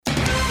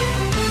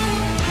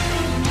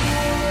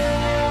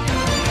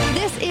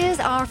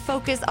our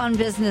focus on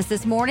business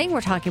this morning. We're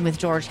talking with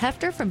George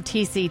Hefter from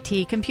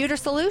TCT Computer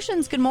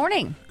Solutions. Good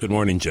morning. Good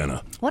morning,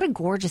 Jenna. What a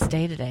gorgeous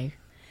day today.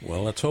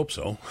 Well, let's hope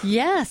so.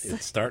 Yes.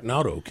 It's starting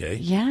out okay.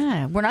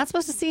 Yeah. We're not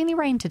supposed to see any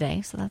rain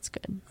today, so that's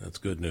good. That's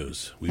good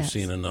news. We've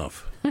seen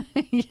enough.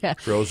 Yeah.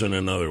 Frozen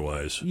and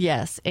otherwise.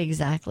 Yes,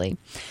 exactly.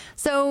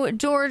 So,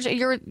 George,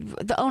 you're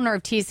the owner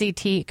of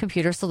TCT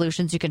Computer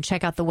Solutions. You can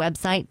check out the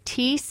website,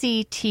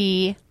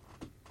 tctcs.com.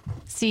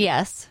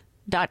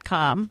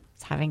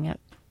 It's having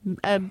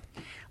a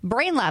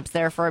brain lapse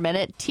there for a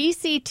minute.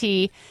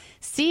 TCTCS.com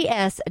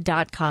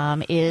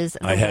is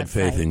the I had website.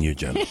 faith in you,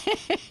 Jenna.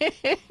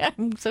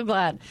 I'm so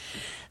glad.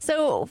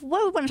 So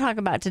what we want to talk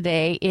about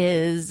today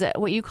is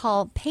what you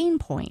call pain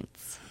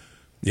points.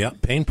 Yeah,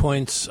 pain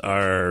points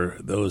are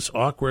those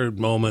awkward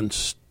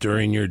moments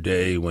during your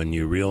day when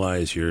you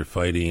realize you're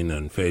fighting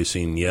and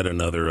facing yet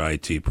another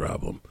IT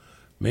problem.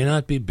 May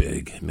not be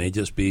big. It may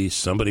just be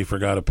somebody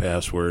forgot a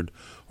password,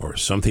 or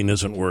something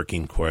isn't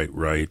working quite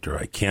right, or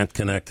I can't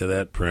connect to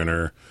that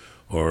printer,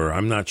 or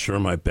I'm not sure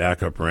my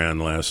backup ran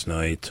last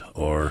night,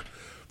 or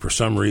for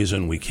some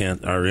reason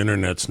our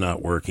internet's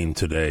not working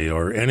today,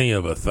 or any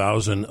of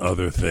 1,000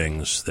 other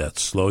things that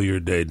slow your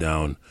day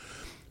down,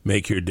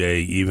 make your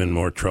day even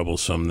more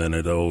troublesome than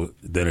it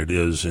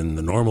is in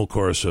the normal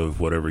course of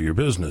whatever your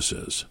business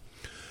is.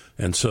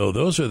 And so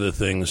those are the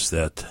things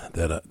that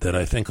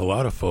I think a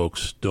lot of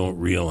folks don't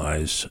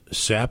realize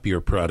sap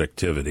your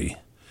productivity,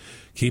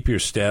 keep your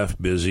staff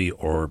busy,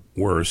 or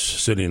worse,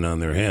 sitting on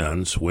their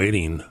hands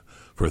waiting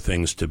for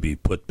things to be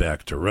put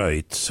back to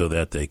right so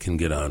that they can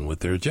get on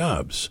with their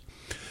jobs.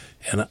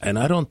 And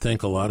I don't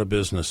think a lot of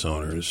business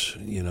owners,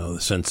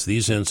 since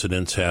these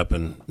incidents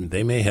happen,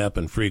 they may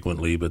happen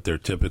frequently, but they're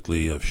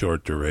typically of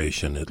short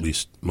duration, at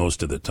least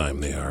most of the time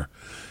they are.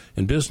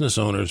 And business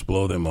owners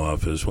blow them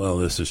off as, well,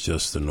 this is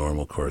just the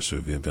normal course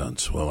of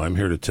events. Well, I'm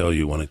here to tell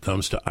you when it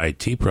comes to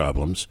IT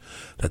problems,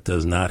 that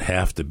does not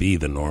have to be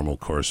the normal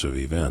course of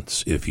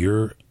events. If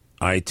your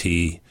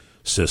IT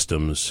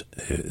systems,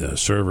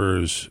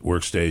 servers,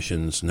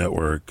 workstations,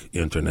 network,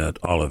 internet,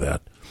 all of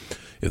that,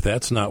 if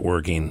that's not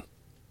working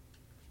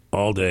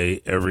all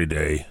day, every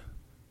day,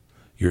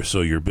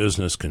 so your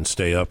business can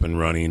stay up and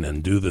running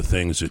and do the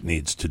things it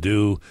needs to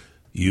do,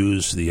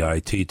 use the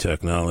IT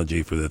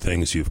technology for the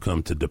things you've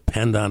come to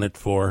depend on it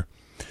for,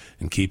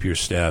 and keep your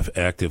staff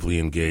actively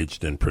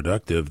engaged and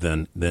productive,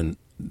 then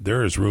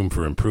there is room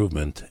for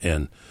improvement.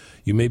 And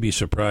you may be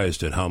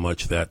surprised at how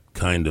much that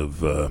kind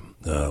of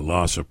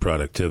loss of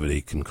productivity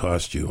can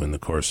cost you in the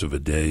course of a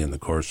day, in the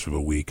course of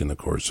a week, in the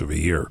course of a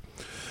year.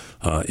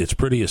 It's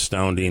pretty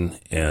astounding,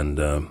 and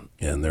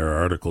there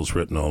are articles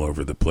written all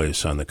over the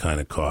place on the kind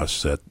of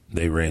costs that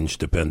they range,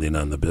 depending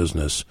on the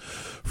business,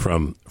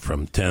 from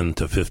 $10,000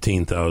 to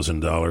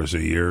 $15,000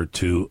 a year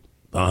to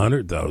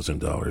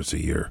 $100,000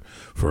 a year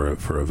for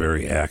a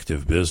very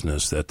active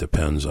business that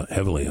depends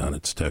heavily on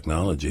its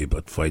technology,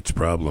 but fights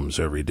problems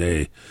every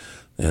day.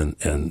 And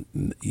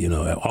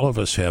all of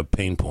us have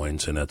pain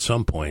points, and at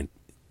some point,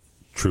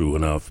 true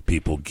enough,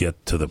 people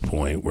get to the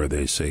point where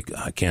they say,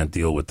 I can't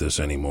deal with this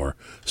anymore.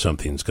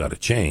 Something's got to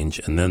change.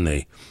 And then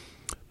they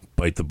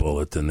bite the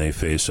bullet and they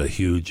face a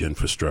huge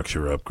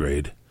infrastructure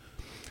upgrade.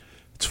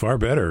 It's far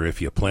better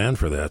if you plan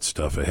for that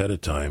stuff ahead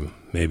of time.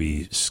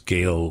 Maybe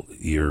scale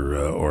your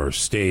or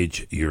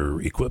stage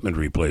your equipment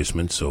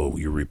replacement so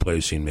you're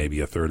replacing maybe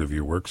a third of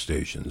your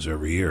workstations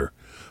every year,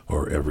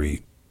 or over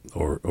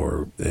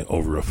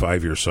a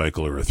 5-year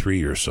cycle or a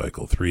 3-year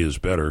cycle. 3 is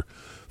better.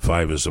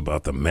 5 is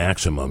about the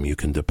maximum you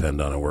can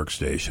depend on a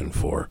workstation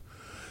for.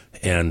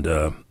 And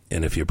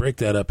if you break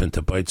that up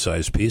into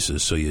bite-sized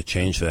pieces, so you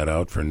change that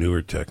out for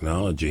newer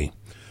technology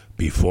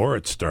before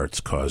it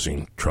starts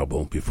causing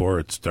trouble, before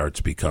it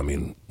starts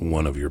becoming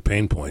one of your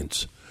pain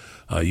points,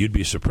 you'd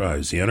be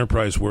surprised. The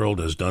enterprise world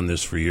has done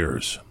this for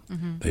years.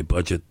 Mm-hmm. They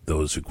budget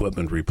those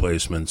equipment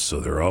replacements, so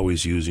they're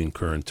always using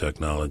current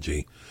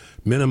technology.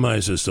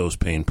 Minimizes those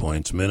pain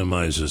points,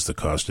 minimizes the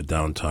cost of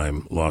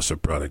downtime, loss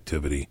of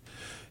productivity,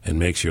 and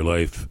makes your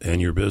life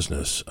and your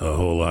business a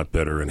whole lot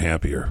better and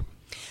happier.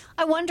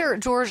 I wonder,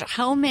 George,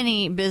 how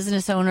many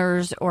business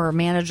owners or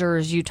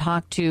managers you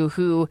talk to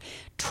who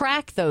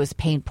track those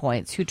pain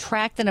points, who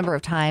track the number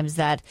of times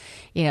that,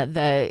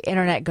 the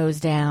internet goes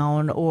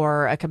down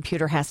or a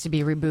computer has to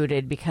be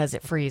rebooted because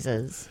it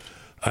freezes.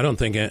 I don't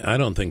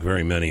think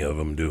very many of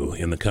them do.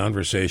 In the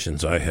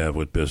conversations I have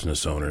with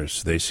business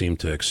owners, they seem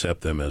to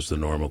accept them as the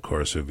normal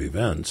course of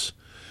events,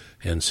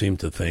 and seem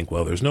to think,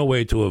 well, there's no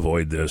way to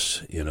avoid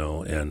this,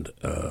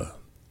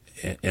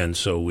 and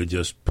so we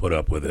just put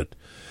up with it.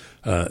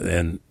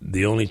 And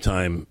the only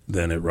time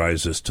then it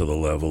rises to the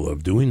level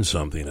of doing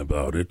something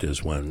about it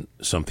is when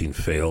something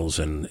fails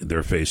and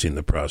they're facing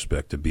the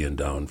prospect of being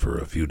down for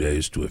a few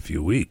days to a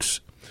few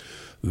weeks.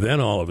 Then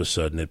all of a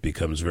sudden it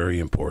becomes very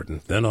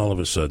important. Then all of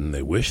a sudden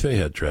they wish they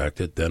had tracked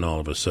it. Then all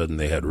of a sudden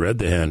they had read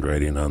the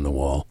handwriting on the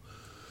wall.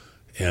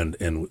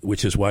 And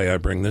which is why I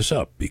bring this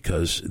up,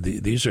 because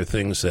these are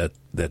things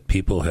that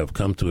people have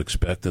come to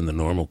expect in the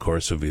normal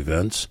course of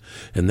events,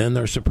 and then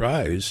they're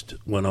surprised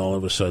when all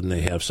of a sudden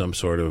they have some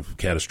sort of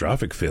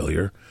catastrophic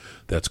failure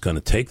that's going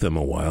to take them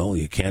a while.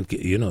 You can't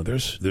get,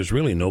 there's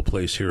really no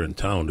place here in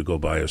town to go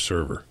buy a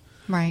server.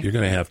 Right. You're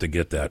going to have to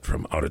get that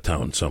from out of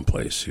town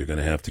someplace. You're going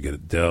to have to get a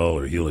Dell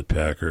or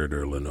Hewlett-Packard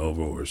or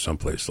Lenovo or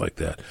someplace like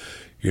that.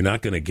 You're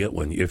not going to get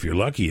one. If you're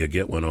lucky, you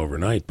get one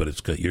overnight, but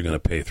you're going to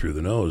pay through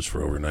the nose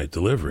for overnight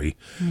delivery,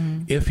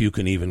 if you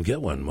can even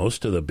get one.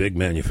 Most of the big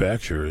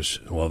manufacturers,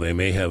 while they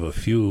may have a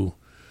few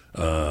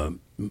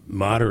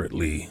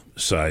moderately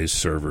sized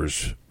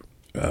servers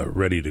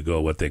ready to go,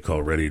 what they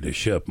call ready to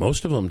ship,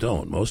 most of them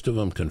don't. Most of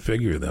them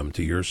configure them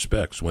to your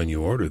specs when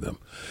you order them.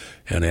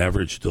 And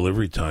average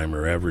delivery time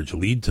or average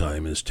lead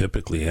time is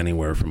typically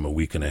anywhere from a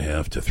week and a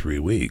half to 3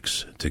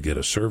 weeks to get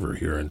a server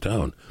here in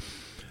town.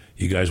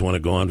 You guys want to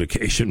go on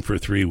vacation for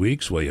 3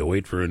 weeks while you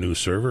wait for a new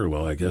server?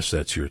 Well, I guess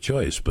that's your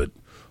choice. But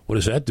what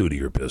does that do to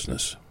your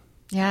business?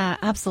 Yeah,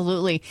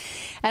 absolutely.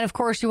 And of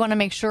course, you want to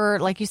make sure,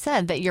 like you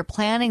said, that you're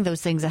planning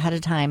those things ahead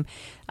of time.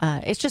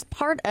 It's just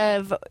part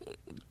of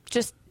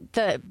just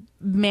the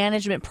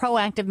management,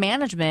 proactive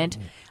management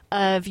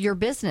of your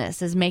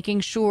business, is making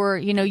sure,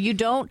 you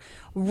don't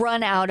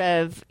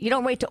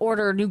wait to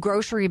order new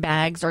grocery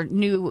bags or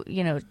new,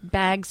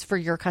 bags for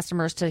your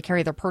customers to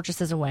carry their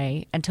purchases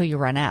away until you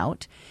run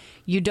out.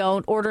 You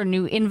don't order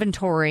new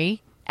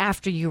inventory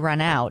after you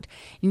run out.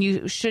 And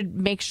you should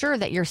make sure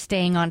that you're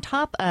staying on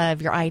top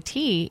of your IT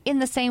in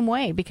the same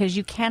way, because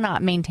you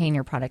cannot maintain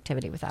your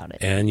productivity without it.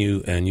 And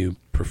you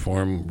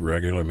perform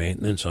regular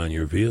maintenance on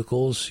your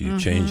vehicles. You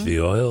change the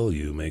oil.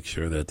 You make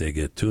sure that they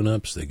get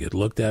tune-ups. They get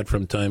looked at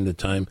from time to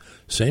time.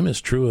 Same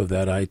is true of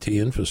that IT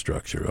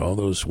infrastructure, all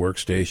those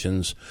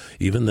workstations,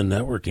 even the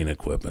networking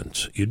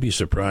equipment. You'd be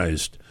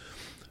surprised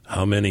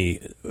how many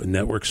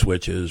network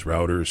switches,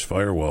 routers,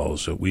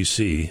 firewalls that we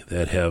see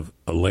that have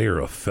a layer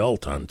of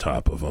felt on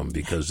top of them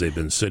because they've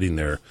been sitting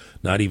there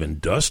not even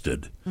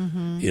dusted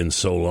in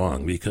so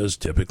long, because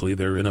typically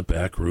they're in a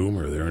back room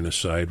or they're in a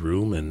side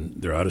room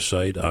and they're out of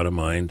sight, out of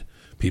mind.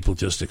 People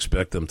just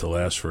expect them to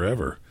last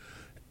forever.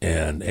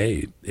 And,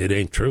 hey, it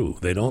ain't true.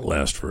 They don't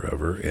last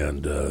forever,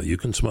 and you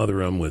can smother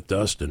them with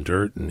dust and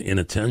dirt and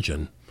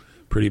inattention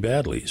pretty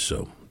badly.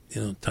 So,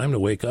 time to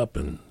wake up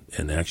and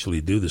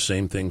actually do the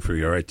same thing for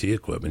your IT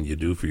equipment you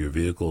do for your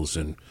vehicles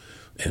and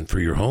for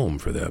your home,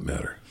 for that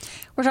matter.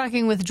 We're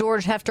talking with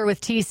George Hefter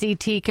with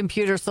TCT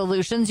Computer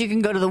Solutions. You can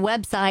go to the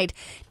website,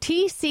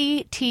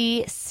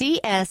 tctcs.com,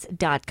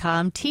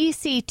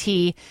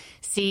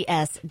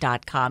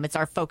 tctcs.com. It's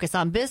our Focus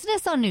on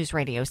Business on News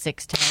Radio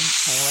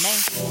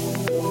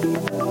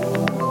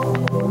 610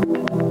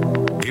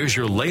 KONA. Here's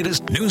your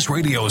latest News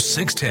Radio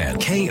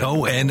 610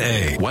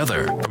 KONA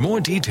weather. For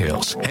more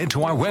details, head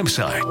to our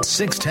website,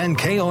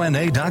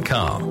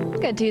 610kona.com.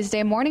 Good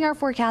Tuesday morning. Our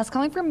forecast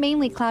calling for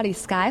mainly cloudy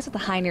skies with a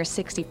high near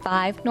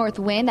 65. North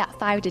wind at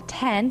 5 to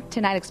 10.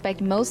 Tonight,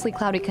 expect mostly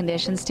cloudy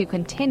conditions to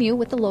continue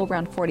with the low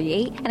around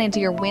 48. And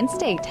into your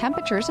Wednesday,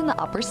 temperatures in the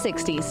upper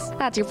 60s.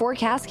 That's your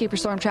forecast. Keep your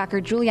storm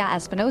tracker Julia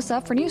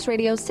Espinosa for News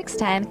Radio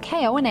 610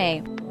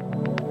 KONA.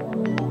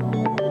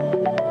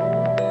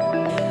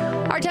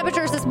 Our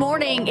temperatures this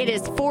morning, it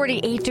is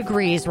 48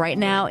 degrees right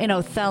now in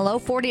Othello,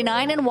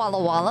 49 in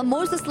Walla Walla.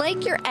 Moses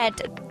Lake, you're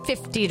at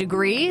 50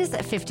 degrees,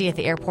 50 at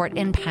the airport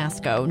in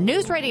Pasco.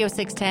 News Radio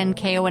 610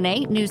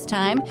 KONA, news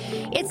time.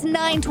 It's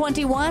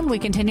 9:21. We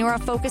continue our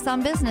Focus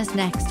on Business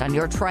next on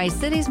your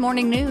Tri-Cities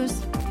Morning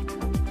News.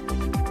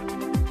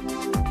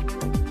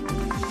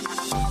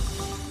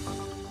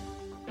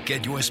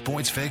 Get your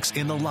sports fix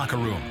in the locker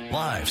room.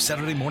 Live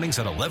Saturday mornings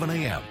at 11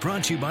 a.m.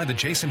 Brought to you by the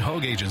Jason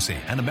Hogue Agency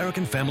and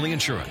American Family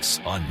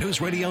Insurance on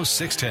News Radio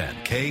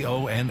 610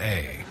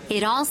 KONA.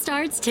 It all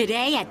starts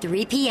today at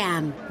 3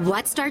 p.m.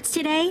 What starts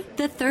today?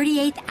 The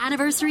 38th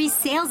anniversary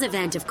sales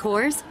event, of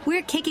course.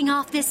 We're kicking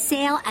off this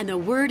sale and the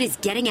word is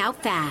getting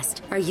out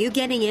fast. Are you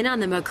getting in on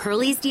the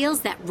McCurley's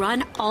deals that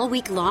run all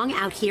week long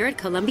out here at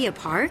Columbia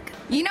Park?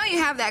 You know you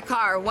have that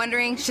car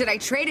wondering, should I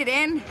trade it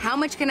in? How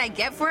much can I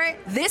get for it?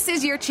 This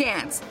is your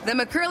chance. The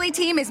McCurley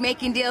team is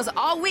making deals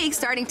all week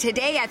starting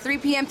today at 3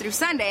 p.m. through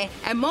Sunday,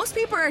 and most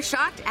people are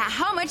shocked at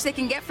how much they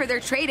can get for their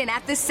trade-in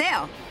at this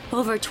sale.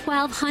 Over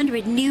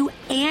 1,200 new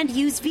and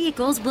used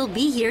vehicles will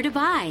be here to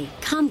buy.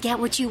 Come get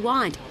what you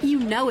want. You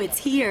know it's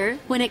here.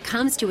 When it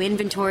comes to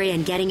inventory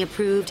and getting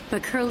approved,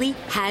 McCurley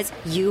has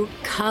you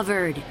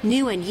covered.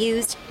 New and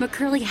used,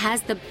 McCurley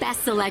has the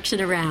best selection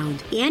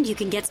around. And you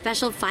can get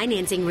special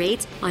financing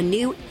rates on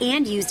new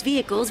and used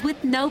vehicles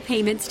with no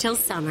payments till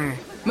summer.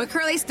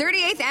 McCurley's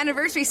 38th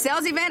anniversary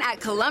sales event at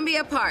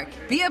Columbia Park.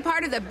 Be a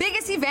part of the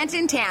biggest event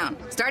in town,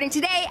 starting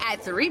today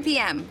at 3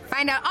 p.m.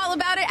 Find out all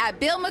about it at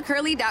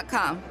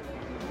BillMcCurley.com.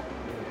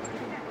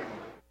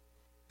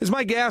 It's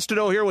Mike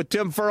Gastineau here with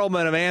Tim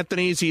Ferlman of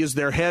Anthony's. He is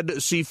their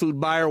head seafood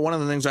buyer. One of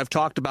the things I've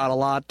talked about a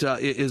lot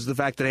is the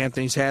fact that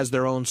Anthony's has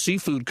their own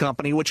seafood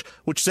company, which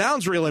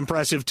sounds real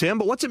impressive, Tim,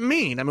 but what's it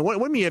mean? I mean, what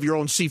do you mean you have your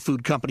own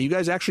seafood company? You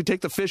guys actually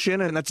take the fish in,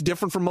 and that's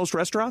different from most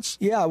restaurants?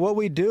 Yeah, what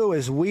we do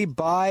is we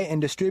buy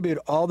and distribute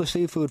all the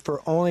seafood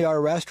for only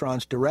our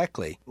restaurants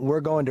directly.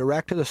 We're going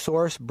direct to the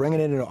source, bringing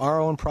it into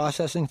our own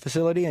processing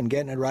facility, and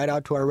getting it right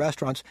out to our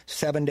restaurants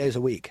 7 days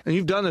a week. And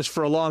you've done this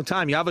for a long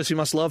time. You obviously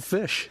must love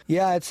fish.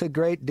 Yeah, it's a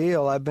great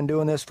deal. I've been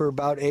doing this for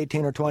about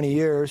 18 or 20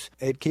 years.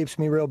 It keeps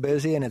me real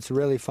busy, and it's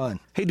really fun.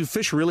 Hey, do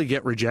fish really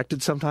get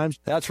rejected sometimes?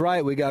 That's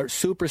right. We got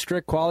super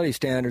strict quality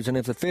standards, and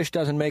if the fish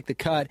doesn't make the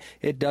cut,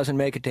 it doesn't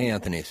make it to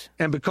Anthony's.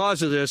 And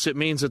because of this, it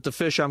means that the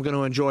fish I'm going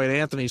to enjoy at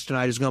Anthony's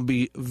tonight is going to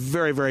be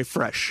very, very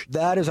fresh.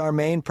 That is our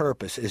main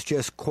purpose, is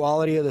just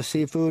quality of the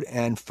seafood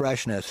and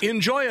freshness.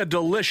 Enjoy a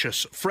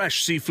delicious,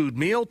 fresh seafood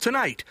meal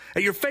tonight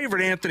at your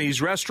favorite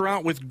Anthony's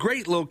restaurant with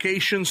great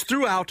locations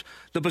throughout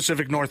the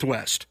Pacific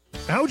Northwest.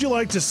 How would you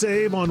like to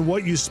save on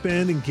what you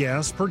spend in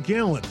gas per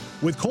gallon?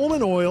 With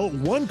Coleman Oil,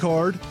 one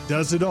card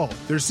does it all.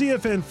 Their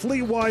CFN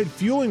fleet-wide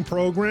fueling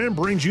program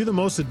brings you the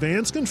most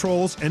advanced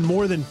controls and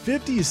more than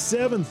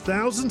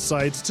 57,000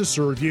 sites to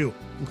serve you,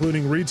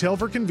 including retail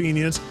for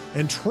convenience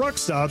and truck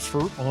stops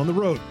for on the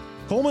road.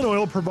 Coleman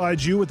Oil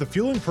provides you with a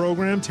fueling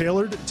program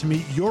tailored to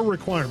meet your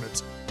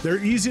requirements. Their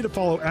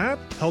easy-to-follow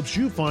app helps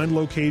you find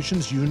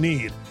locations you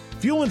need.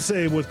 Fuel and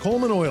save with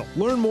Coleman Oil.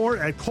 Learn more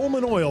at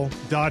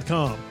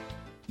colemanoil.com.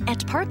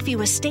 At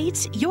Parkview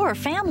Estates, your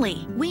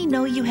family. We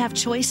know you have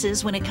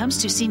choices when it comes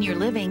to senior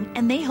living,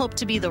 and they hope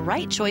to be the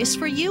right choice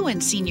for you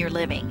in senior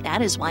living.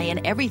 That is why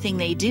in everything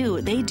they do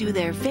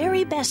their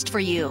very best for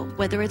you.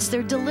 Whether it's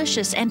their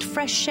delicious and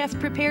fresh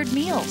chef-prepared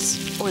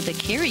meals or the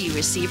care you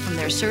receive from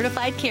their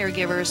certified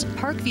caregivers,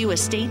 Parkview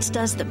Estates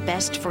does the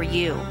best for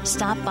you.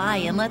 Stop by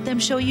and let them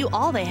show you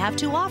all they have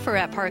to offer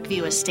at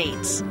Parkview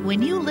Estates.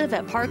 When you live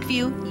at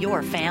Parkview,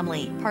 your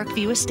family.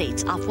 Parkview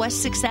Estates off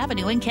West 6th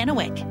Avenue in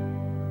Kennewick.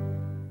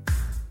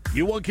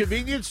 You want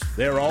convenience?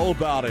 They're all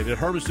about it. At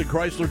Hermiston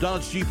Chrysler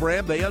Dodge Jeep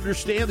Ram, they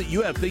understand that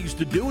you have things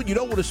to do and you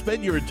don't want to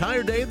spend your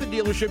entire day at the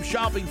dealership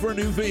shopping for a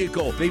new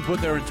vehicle. They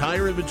put their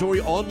entire inventory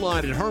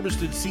online at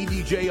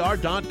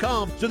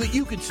HermistonCDJR.com so that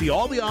you can see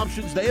all the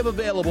options they have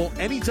available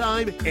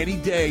anytime, any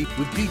day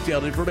with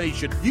detailed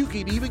information. You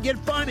can even get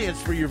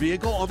finance for your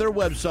vehicle on their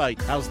website.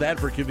 How's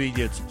that for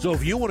convenience? So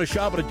if you want to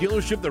shop at a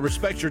dealership that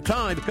respects your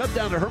time, come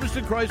down to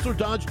Hermiston Chrysler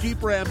Dodge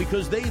Jeep Ram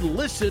because they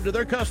listen to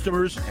their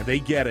customers and they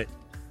get it.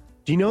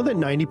 Do you know that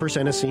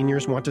 90% of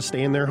seniors want to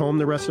stay in their home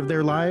the rest of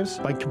their lives?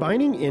 By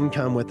combining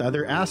income with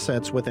other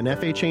assets with an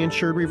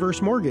FHA-insured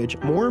reverse mortgage,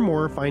 more and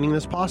more are finding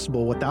this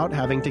possible without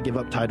having to give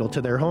up title to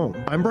their home.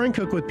 I'm Brian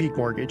Cook with Peak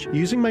Mortgage.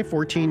 Using my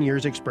 14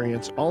 years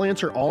experience, I'll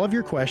answer all of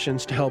your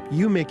questions to help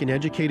you make an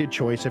educated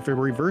choice if a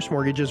reverse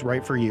mortgage is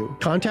right for you.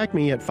 Contact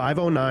me at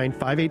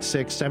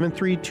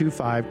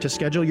 509-586-7325 to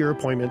schedule your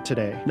appointment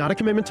today. Not a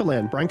commitment to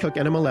lend. Brian Cook,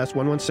 NMLS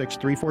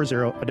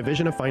 116340, a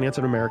division of Finance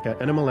of America,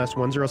 NMLS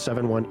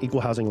 1071,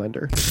 Equal Housing Lender.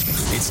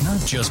 It's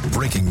not just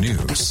breaking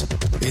news.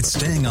 It's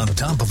staying on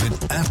top of it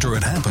after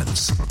it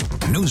happens.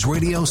 News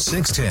Radio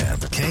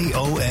 610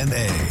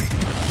 KONA.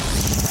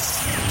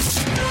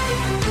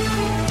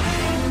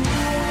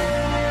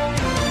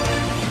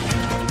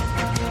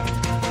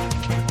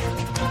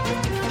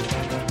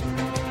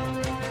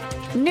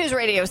 News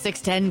Radio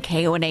 610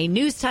 KONA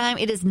News Time.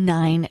 It is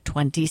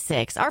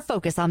 9:26. Our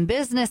focus on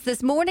business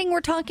this morning,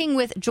 we're talking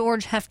with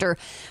George Hefter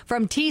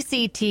from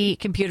TCT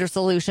Computer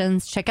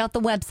Solutions. Check out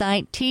the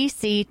website,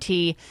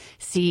 tctcs.com.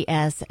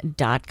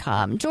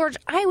 George,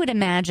 I would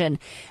imagine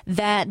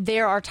that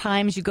there are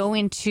times you go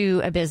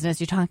into a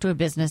business, you talk to a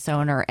business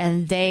owner,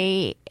 and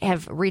they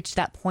have reached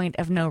that point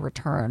of no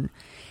return.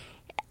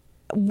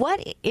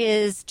 What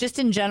is, just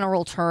in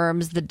general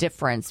terms, the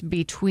difference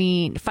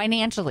between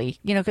financially,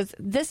 because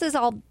this is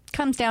all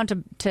comes down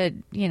to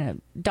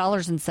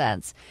dollars and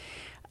cents,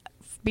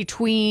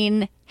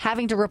 between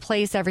having to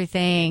replace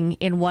everything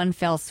in one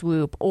fell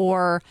swoop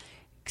or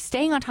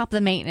staying on top of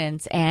the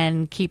maintenance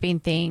and keeping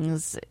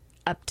things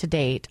up to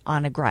date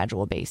on a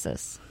gradual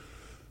basis?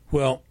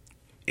 Well,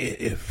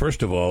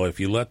 first of all, if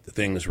you let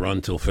things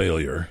run till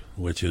failure,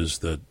 which is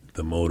the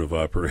mode of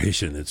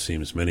operation it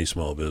seems many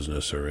small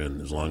business are in,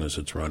 as long as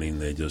it's running,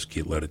 they just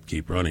let it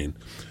keep running.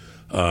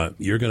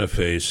 You're going to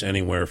face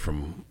anywhere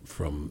from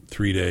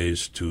 3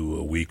 days to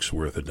a week's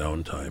worth of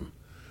downtime.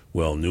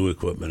 Well, new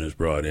equipment is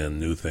brought in,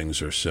 new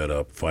things are set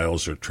up,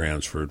 files are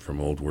transferred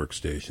from old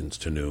workstations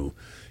to new.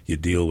 You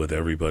deal with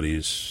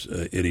everybody's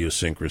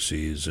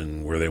idiosyncrasies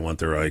and where they want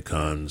their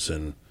icons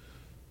and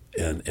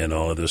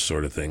all of this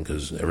sort of thing,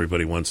 because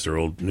everybody wants their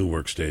new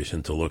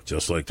workstation to look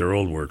just like their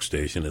old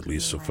workstation, at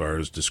least so far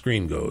as the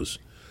screen goes.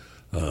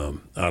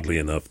 Oddly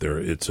enough,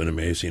 it's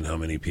amazing how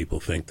many people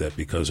think that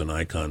because an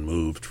icon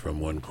moved from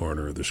one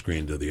corner of the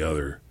screen to the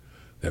other,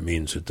 that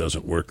means it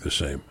doesn't work the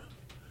same.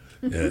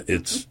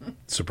 It's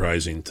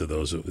surprising to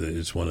those.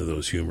 It's one of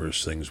those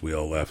humorous things we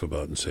all laugh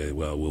about and say,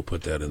 well, we'll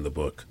put that in the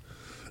book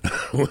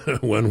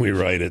when we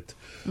write it.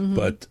 Mm-hmm.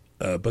 But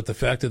But the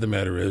fact of the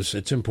matter is,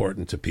 it's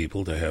important to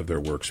people to have their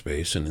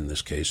workspace, and in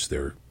this case,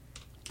 their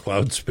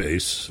cloud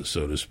space,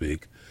 so to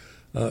speak,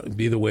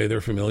 be the way they're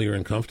familiar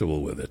and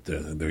comfortable with it.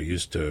 They're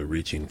used to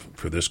reaching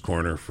for this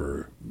corner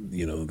for,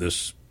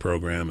 this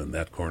program and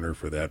that corner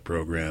for that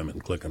program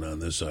and clicking on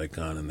this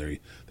icon, and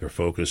their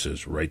focus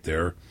is right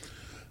there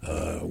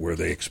where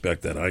they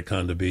expect that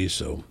icon to be.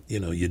 So,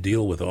 you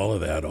deal with all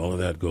of that. All of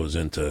that goes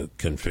into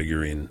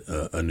configuring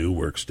a new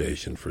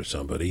workstation for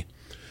somebody.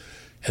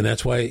 And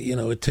that's why,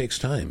 it takes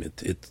time.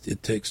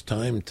 It takes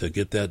time to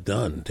get that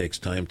done. It takes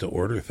time to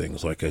order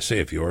things. Like I say,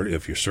 if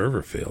your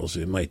server fails,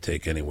 it might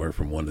take anywhere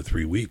from 1 to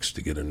 3 weeks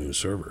to get a new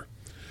server.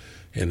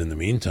 And in the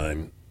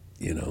meantime,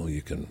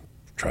 you can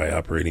try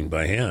operating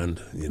by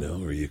hand,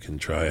 or you can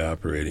try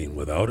operating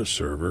without a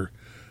server,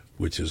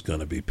 which is going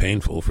to be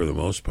painful for the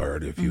most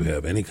part if you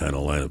have any kind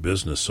of line of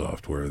business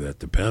software that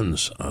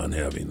depends on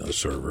having a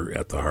server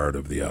at the heart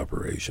of the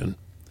operation.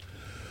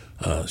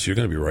 So you're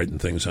going to be writing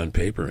things on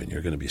paper, and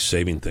you're going to be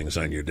saving things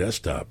on your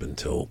desktop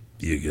until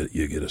you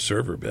get a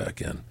server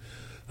back in,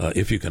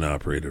 if you can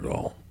operate at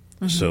all.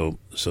 So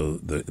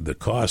the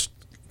cost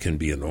can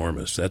be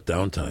enormous. That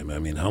downtime, I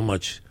mean, how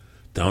much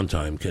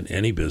downtime can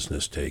any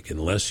business take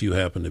unless you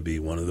happen to be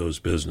one of those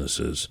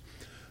businesses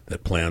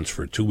that plans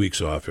for 2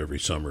 weeks off every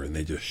summer and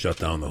they just shut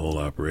down the whole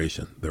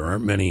operation? There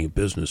aren't many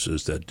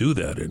businesses that do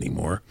that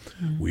anymore.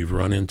 We've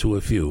run into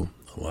a few.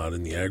 A lot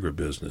in the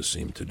agribusiness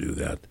seem to do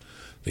that.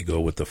 They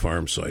go with the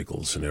farm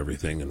cycles and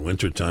everything. In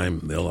wintertime,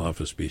 they'll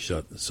often be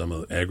shut. Some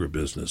of the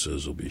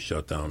agribusinesses will be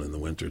shut down in the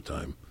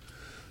wintertime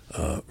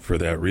for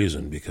that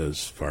reason,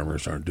 because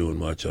farmers aren't doing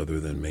much other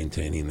than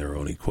maintaining their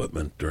own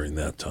equipment during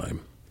that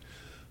time.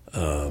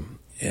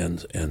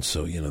 And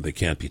so, they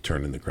can't be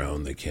turning the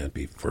ground. They can't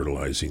be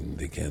fertilizing.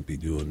 They can't be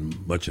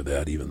doing much of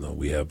that, even though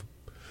we have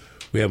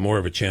more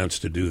of a chance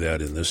to do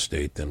that in this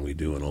state than we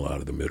do in a lot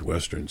of the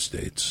Midwestern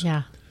states.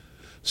 Yeah.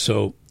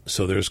 So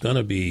there's going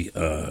to be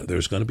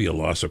a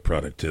loss of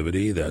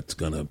productivity.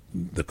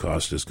 The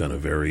cost is going to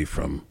vary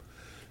from.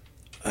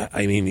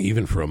 I mean,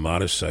 even for a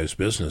modest-sized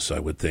business, I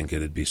would think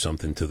it'd be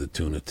something to the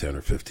tune of $10,000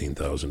 or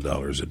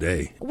 $15,000 a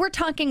day. We're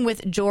talking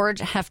with George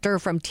Hefter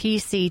from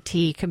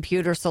TCT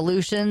Computer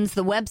Solutions.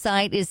 The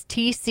website is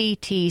tctcs.com,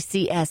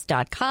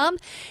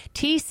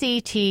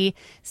 tctcs.com.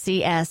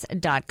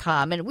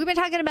 And we've been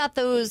talking about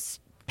those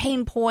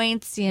pain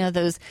points,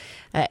 those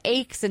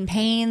aches and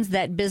pains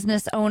that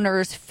business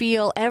owners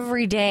feel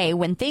every day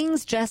when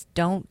things just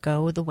don't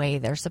go the way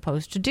they're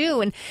supposed to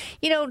do. And,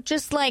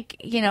 just like,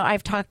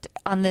 I've talked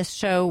on this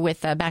show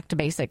with Back to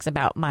Basics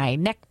about my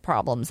neck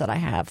problems that I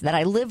have, that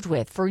I lived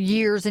with for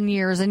years and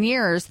years and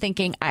years,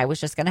 thinking I was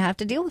just going to have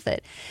to deal with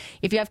it.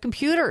 If you have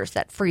computers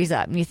that freeze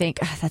up and you think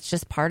that's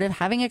just part of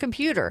having a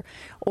computer,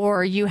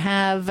 or you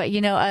have,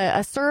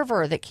 a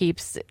server that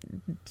keeps,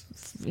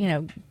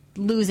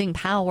 losing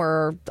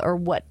power, or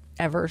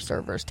whatever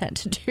servers tend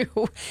to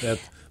do.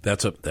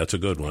 That's a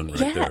good one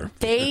right there.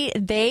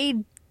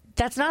 They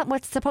that's not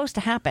what's supposed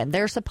to happen.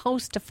 They're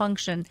supposed to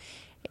function,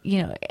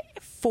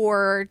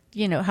 for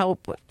how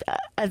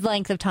a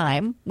length of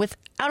time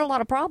without a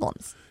lot of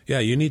problems. Yeah,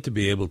 you need to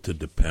be able to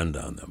depend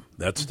on them.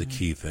 That's the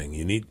key thing.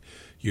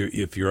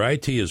 If your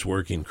IT is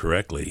working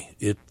correctly,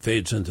 it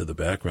fades into the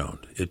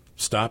background. It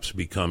stops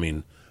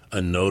becoming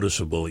a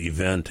noticeable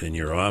event in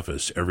your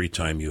office every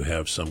time you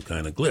have some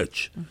kind of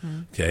glitch.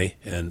 Okay,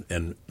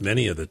 and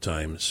many of the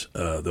times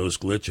those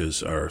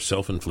glitches are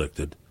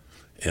self-inflicted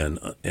and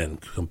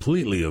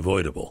completely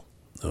avoidable.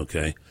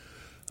 Okay,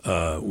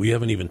 we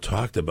haven't even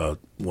talked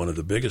about one of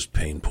the biggest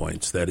pain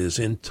points that is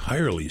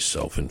entirely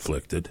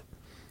self-inflicted.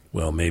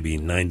 Well, maybe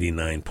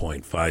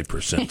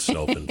 99.5%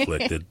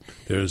 self-inflicted.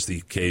 There's the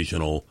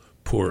occasional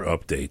poor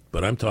update,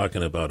 but I'm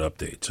talking about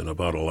updates and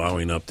about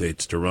allowing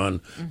updates to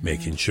run,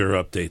 making sure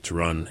updates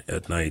run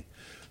at night.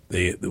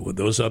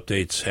 Those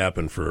updates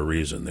happen for a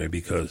reason. They're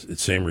because it's the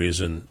same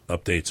reason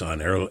updates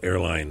on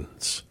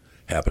airlines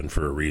happen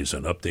for a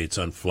reason.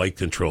 Updates on flight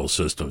control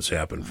systems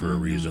happen for a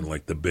reason,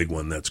 like the big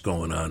one that's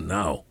going on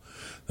now.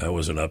 That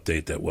was an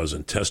update that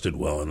wasn't tested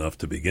well enough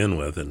to begin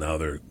with, and now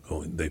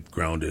they've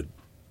grounded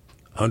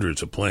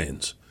hundreds of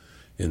planes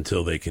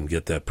until they can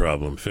get that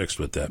problem fixed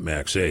with that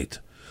MAX 8.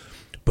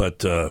 But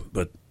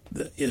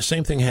the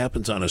same thing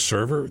happens on a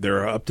server.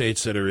 There are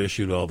updates that are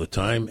issued all the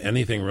time.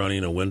 Anything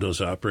running a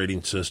Windows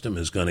operating system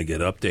is going to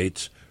get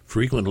updates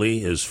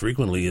frequently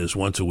as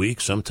once a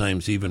week,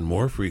 sometimes even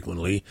more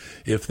frequently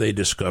if they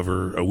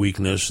discover a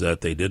weakness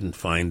that they didn't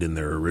find in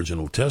their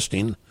original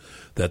testing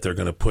that they're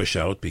going to push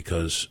out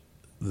because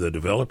the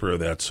developer of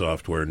that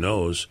software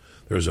knows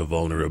there's a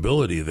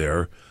vulnerability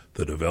there.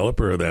 The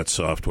developer of that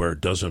software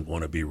doesn't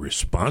want to be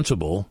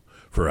responsible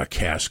for a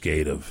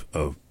cascade of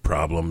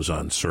problems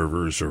on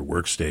servers or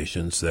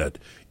workstations that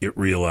it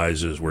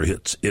realizes were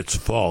its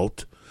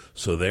fault,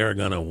 so they're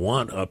going to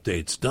want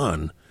updates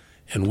done.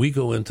 And we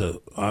go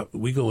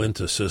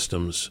into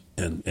systems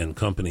and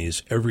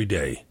companies every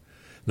day.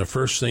 And the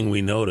first thing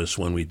we notice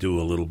when we do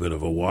a little bit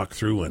of a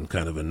walkthrough and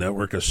kind of a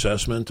network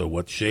assessment of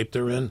what shape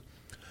they're in,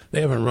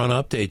 they haven't run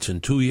updates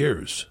in 2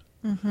 years.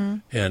 Mm-hmm.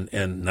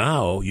 And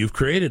now you've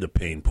created a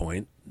pain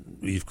point.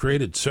 You've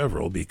created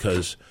several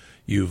because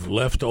you've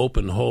left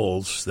open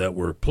holes that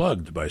were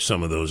plugged by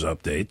some of those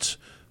updates,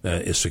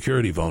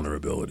 security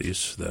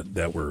vulnerabilities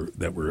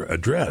that were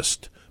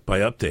addressed by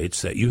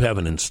updates that you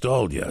haven't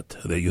installed yet,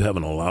 that you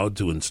haven't allowed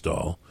to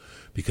install,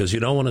 because you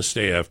don't want to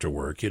stay after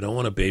work. You don't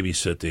want to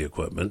babysit the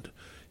equipment.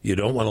 You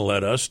don't want to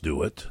let us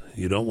do it.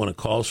 You don't want to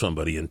call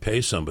somebody and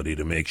pay somebody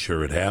to make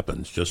sure it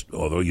happens,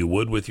 although you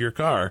would with your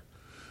car.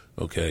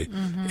 Okay.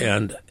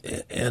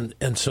 Mm-hmm.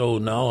 And so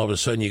now all of a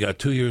sudden you got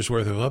 2 years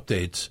worth of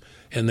updates,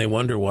 and they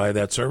wonder why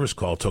that service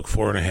call took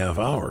 4.5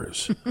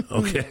 hours.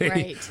 Okay.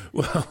 Right.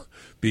 Well,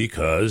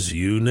 because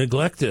you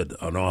neglected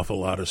an awful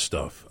lot of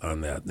stuff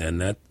on that,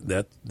 and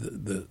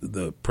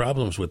the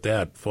problems with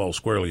that fall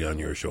squarely on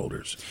your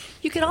shoulders.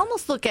 You could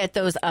almost look at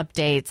those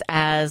updates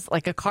as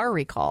like a car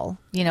recall.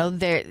 You know,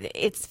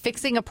 it's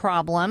fixing a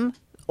problem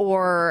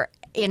or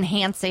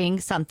enhancing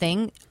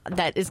something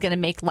that is going to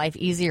make life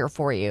easier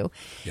for you.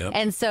 Yep.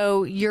 And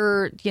so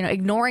you're,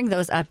 ignoring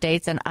those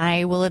updates. And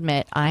I will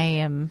admit, I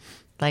am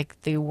like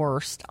the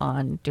worst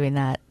on doing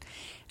that.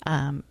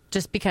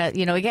 Just because,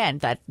 again,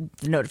 that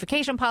the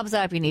notification pops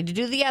up, you need to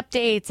do the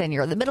updates and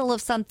you're in the middle of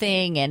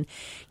something. And,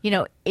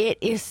 it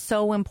is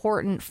so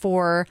important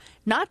for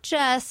not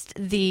just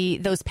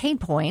those pain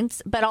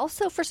points, but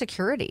also for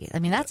security. I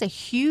mean, that's a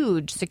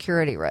huge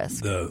security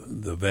risk.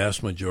 The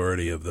vast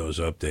majority of those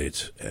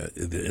updates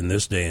in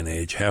this day and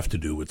age have to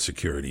do with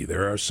security.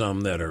 There are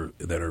some that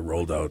are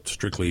rolled out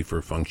strictly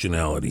for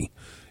functionality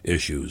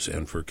issues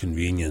and for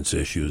convenience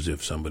issues.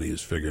 If somebody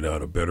has figured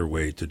out a better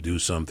way to do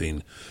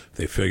something,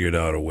 they figured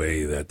out a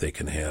way that they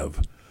can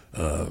have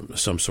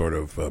some sort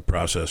of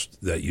process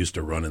that used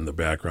to run in the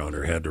background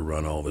or had to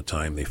run all the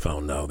time. They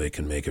found now they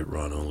can make it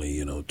run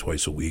only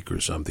twice a week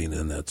or something,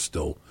 and that's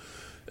still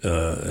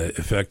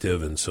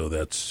effective. And so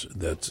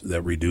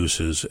that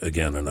reduces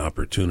again an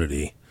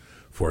opportunity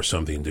for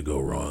something to go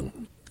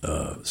wrong.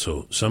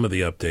 So some of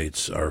the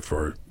updates are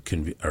for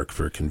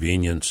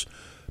convenience.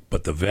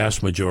 But the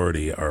vast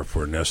majority are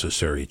for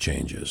necessary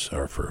changes,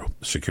 are for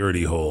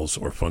security holes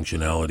or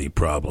functionality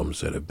problems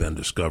that have been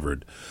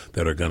discovered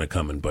that are going to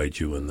come and bite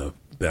you in the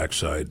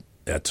backside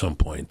at some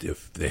point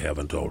if they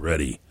haven't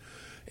already.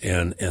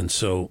 And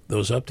so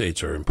those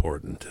updates are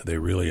important. They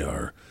really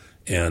are.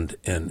 And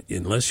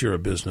unless you're a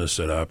business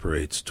that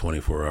operates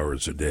 24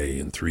 hours a day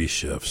in 3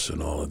 shifts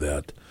and all of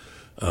that,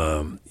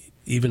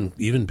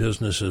 even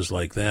businesses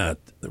like that,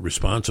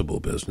 responsible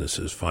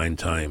businesses, find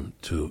time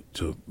to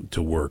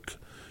work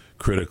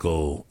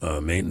critical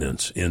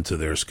maintenance into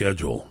their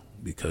schedule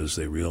because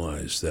they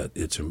realize that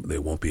they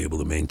won't be able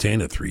to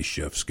maintain a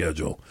 3-shift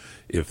schedule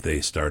if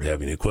they start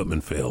having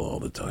equipment fail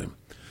all the time.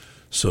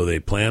 So they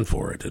plan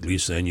for it. At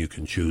least then you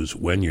can choose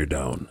when you're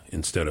down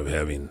instead of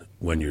having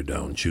when you're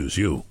down choose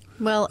you.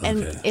 Well, okay.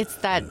 And it's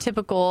that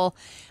typical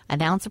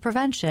an ounce of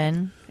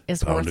prevention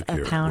is worth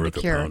a pound of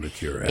cure.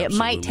 It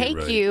might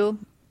take you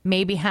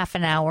maybe half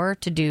an hour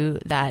to do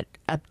that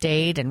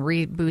update and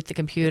reboot the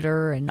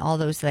computer and all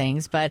those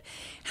things. But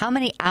how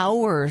many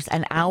hours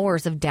and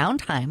hours of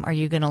downtime are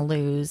you going to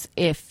lose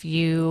if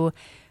you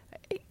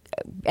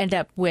end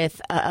up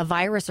with a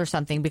virus or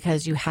something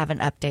because you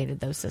haven't updated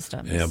those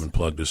systems? You haven't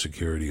plugged a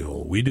security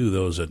hole. We do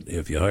those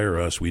if you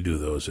hire us, we do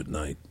those at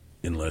night,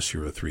 unless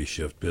you're a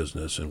 3-shift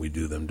business, and we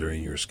do them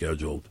during your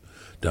scheduled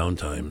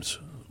downtimes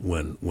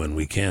when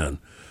we can.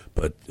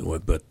 But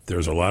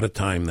there's a lot of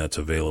time that's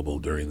available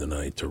during the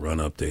night to run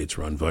updates,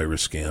 run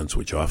virus scans,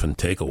 which often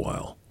take a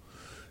while.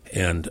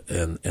 And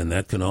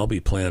that can all be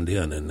planned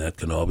in, and that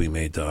can all be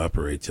made to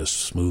operate just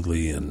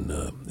smoothly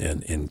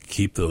and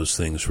keep those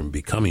things from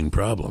becoming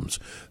problems.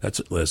 That's,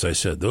 as I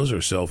said, those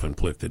are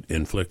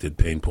self-inflicted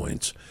pain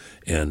points,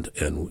 and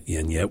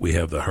yet we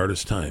have the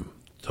hardest time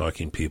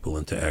talking people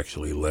into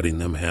actually letting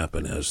them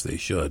happen as they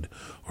should,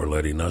 or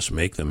letting us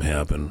make them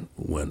happen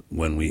when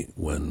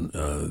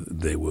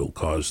they will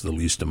cause the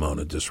least amount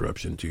of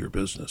disruption to your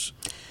business.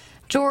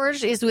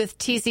 George is with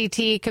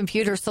TCT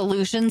Computer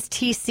Solutions.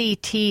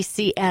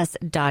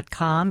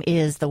 TCTCS.com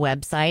is the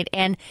website.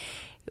 And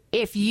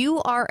if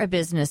you are a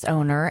business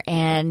owner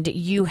and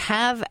you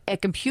have a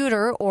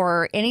computer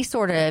or any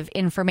sort of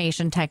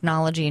information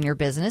technology in your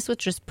business,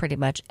 which is pretty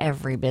much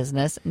every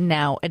business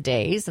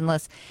nowadays,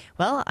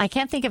 I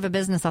can't think of a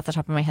business off the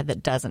top of my head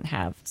that doesn't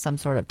have some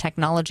sort of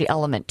technology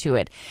element to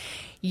it.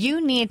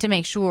 You need to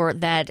make sure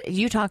that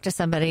you talk to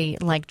somebody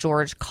like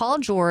George. Call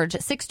George,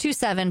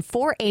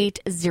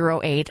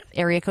 627-4808,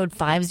 area code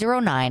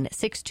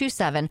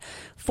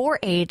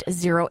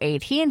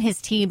 509-627-4808. He and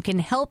his team can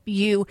help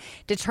you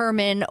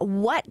determine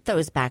what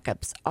those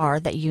backups are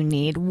that you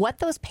need, what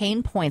those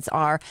pain points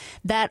are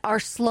that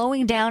are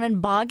slowing down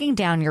and bogging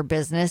down your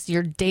business,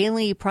 your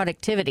daily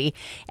productivity,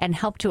 and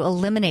help to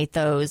eliminate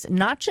those,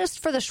 not just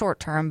for the short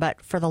term, but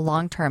for the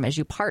long term as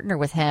you partner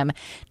with him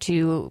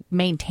to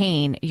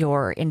maintain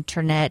your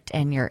internet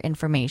and your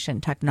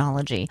information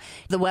technology.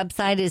 The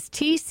website is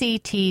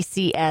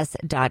tctcs.com,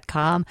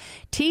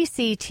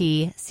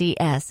 tctcs.com.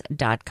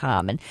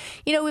 And,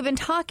 we've been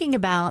talking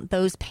about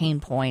those pain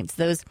points,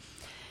 those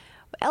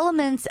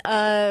elements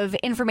of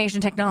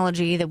information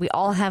technology that we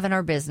all have in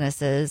our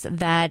businesses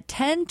that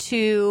tend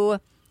to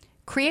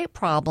create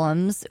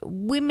problems.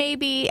 We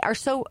maybe are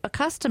so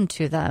accustomed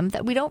to them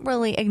that we don't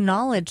really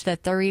acknowledge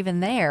that they're even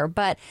there,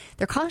 but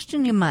they're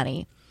costing you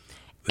money.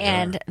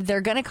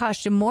 They're going to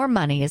cost you more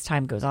money as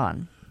time goes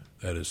on.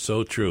 That is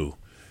so true.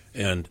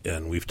 And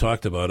we've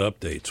talked about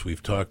updates.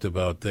 We've talked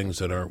about things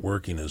that aren't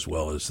working as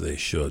well as they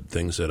should,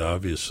 things that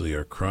obviously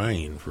are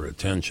crying for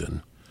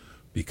attention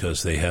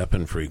because they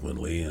happen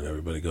frequently, and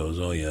everybody goes,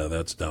 oh, yeah,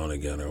 that's down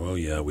again, or, oh,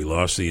 yeah, we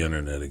lost the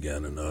internet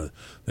again. And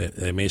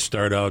they may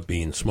start out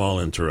being small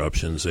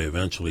interruptions. They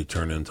eventually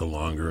turn into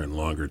longer and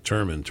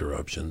longer-term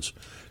interruptions,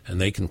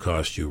 and they can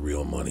cost you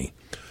real money.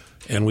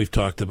 And we've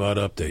talked about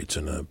updates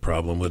and a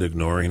problem with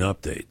ignoring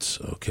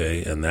updates,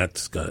 okay? And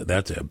that's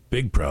a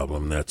big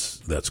problem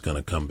that's going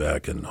to come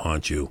back and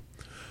haunt you,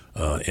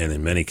 and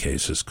in many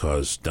cases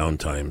cause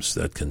downtimes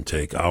that can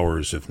take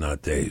hours, if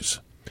not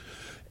days.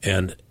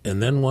 And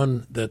then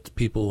one that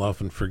people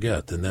often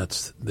forget, and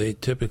that's they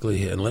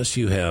typically, unless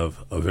you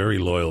have a very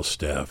loyal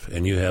staff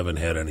and you haven't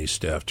had any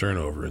staff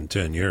turnover in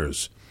 10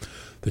 years,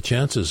 the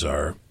chances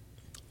are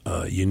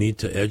you need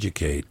to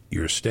educate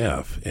your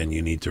staff and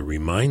you need to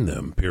remind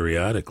them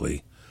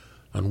periodically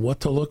on what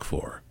to look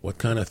for, what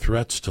kind of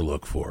threats to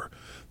look for.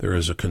 There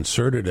is a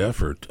concerted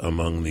effort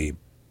among the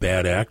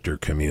bad actor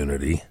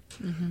community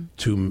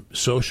to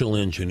social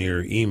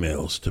engineer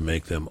emails to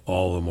make them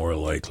all the more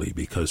likely,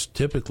 because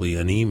typically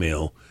an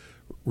email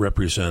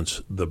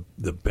represents the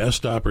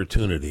best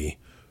opportunity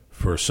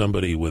for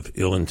somebody with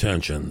ill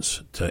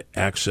intentions to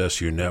access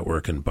your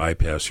network and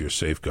bypass your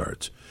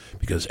safeguards.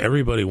 Because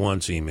everybody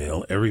wants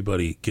email,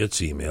 everybody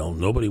gets email,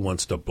 nobody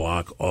wants to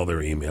block all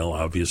their email.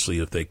 Obviously,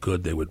 if they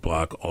could, they would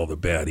block all the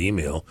bad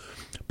email.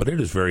 But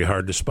it is very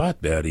hard to spot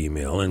bad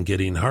email, and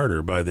getting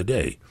harder by the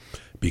day,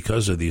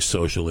 because of these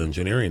social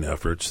engineering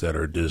efforts that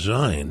are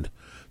designed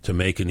to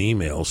make an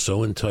email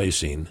so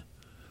enticing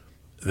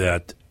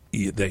that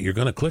you're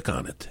going to click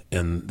on it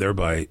and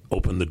thereby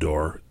open the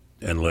door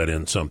and let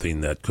in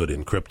something that could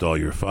encrypt all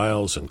your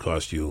files and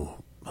cost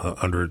you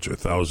hundreds or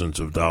thousands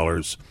of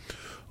dollars,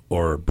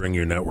 or bring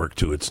your network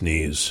to its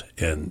knees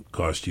and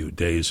cost you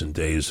days and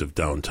days of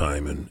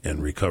downtime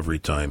and recovery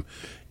time,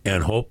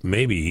 and hope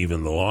maybe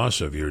even the loss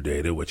of your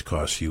data, which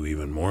costs you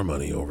even more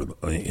money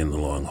in the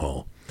long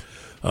haul.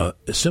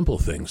 Simple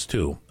things,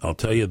 too. I'll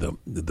tell you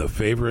the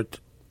favorite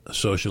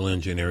social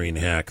engineering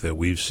hack that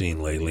we've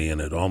seen lately, and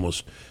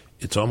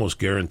it's almost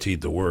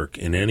guaranteed to work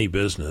in any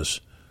business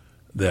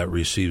that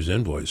receives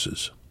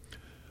invoices.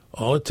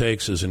 All it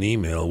takes is an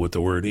email with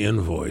the word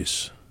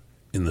invoice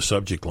in the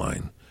subject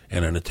line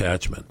and an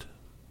attachment,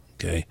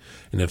 okay?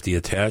 And if the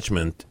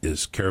attachment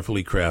is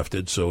carefully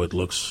crafted so it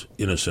looks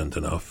innocent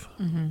enough,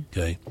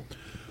 okay,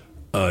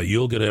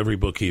 you'll get every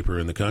bookkeeper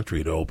in the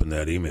country to open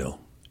that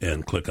email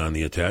and click on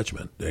the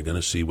attachment. They're going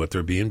to see what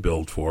they're being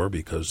billed for,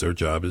 because their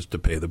job is to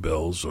pay the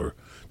bills, or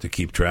to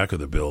keep track of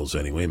the bills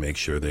anyway, make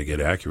sure they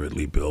get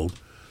accurately billed.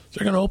 So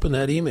they're going to open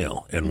that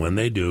email. And when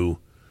they do,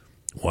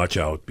 watch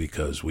out,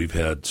 because we've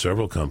had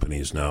several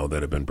companies now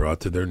that have been brought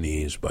to their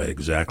knees by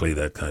exactly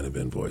that kind of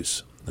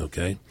invoice,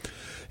 okay?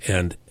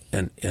 And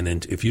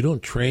if you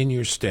don't train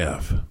your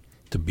staff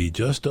to be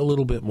just a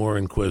little bit more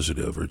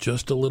inquisitive or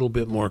just a little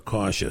bit more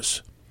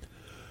cautious,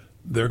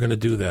 they're going to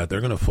do that.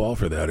 They're going to fall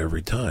for that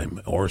every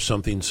time, or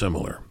something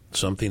similar,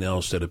 something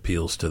else that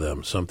appeals to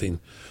them, something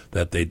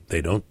that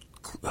they don't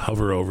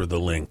hover over the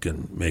link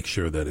and make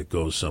sure that it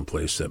goes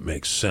someplace that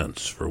makes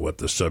sense for what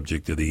the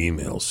subject of the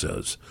email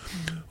says,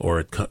 or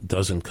it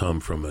doesn't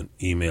come from an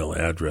email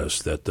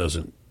address that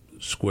doesn't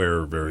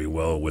square very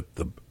well with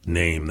the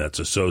name that's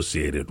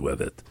associated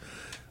with it.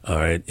 All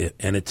right,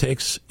 and it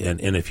takes, and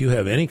if you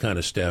have any kind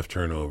of staff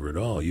turnover at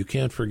all, you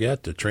can't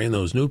forget to train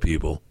those new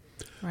people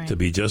to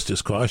be just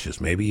as cautious.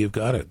 Maybe you've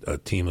got a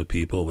team of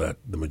people that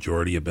the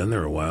majority have been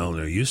there a while and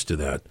they're used to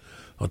that.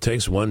 Well, it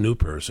takes one new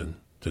person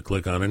to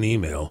click on an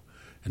email,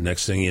 and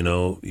next thing you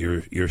know,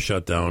 you're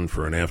shut down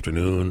for an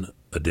afternoon,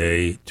 a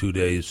day, 2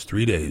 days,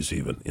 3 days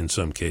even in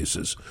some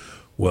cases.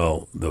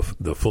 Well,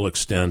 the full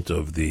extent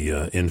of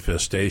the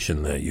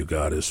infestation that you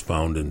got is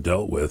found and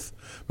dealt with,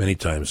 many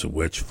times of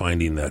which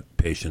finding that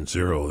patient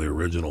zero, the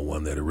original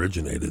one that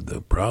originated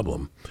the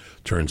problem,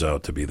 turns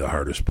out to be the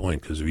hardest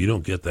point, because if you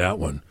don't get that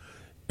one,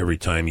 every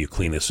time you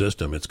clean a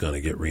system, it's going to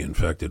get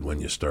reinfected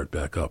when you start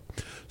back up.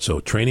 So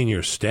training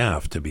your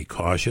staff to be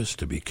cautious,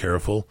 to be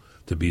careful,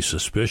 to be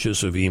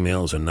suspicious of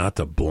emails, and not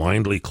to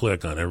blindly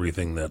click on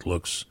everything that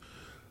looks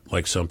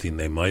like something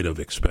they might have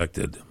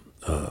expected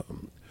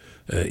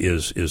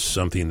is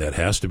something that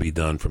has to be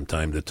done from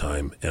time to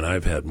time. And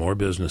I've had more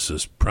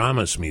businesses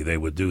promise me they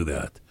would do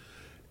that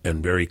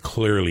and very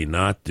clearly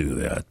not do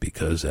that,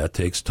 because that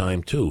takes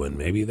time too. And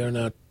maybe they're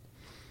not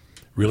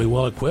really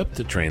well equipped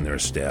to train their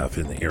staff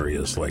in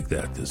areas like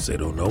that because they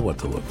don't know what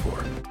to look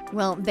for.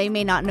 Well, they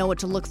may not know what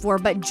to look for,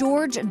 but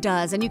George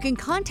does, and you can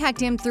contact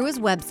him through his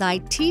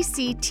website,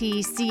 tctcs.com.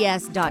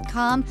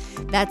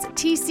 That's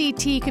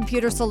TCT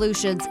Computer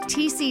Solutions,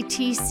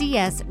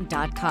 tctcs.com.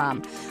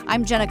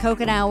 I'm Jenna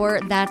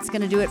Kokenauer. That's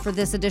going to do it for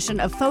this edition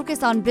of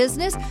Focus on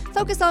Business.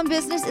 Focus on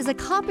Business is a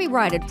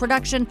copyrighted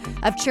production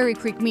of Cherry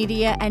Creek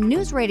Media and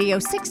News Radio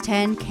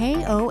 610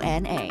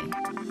 KONA.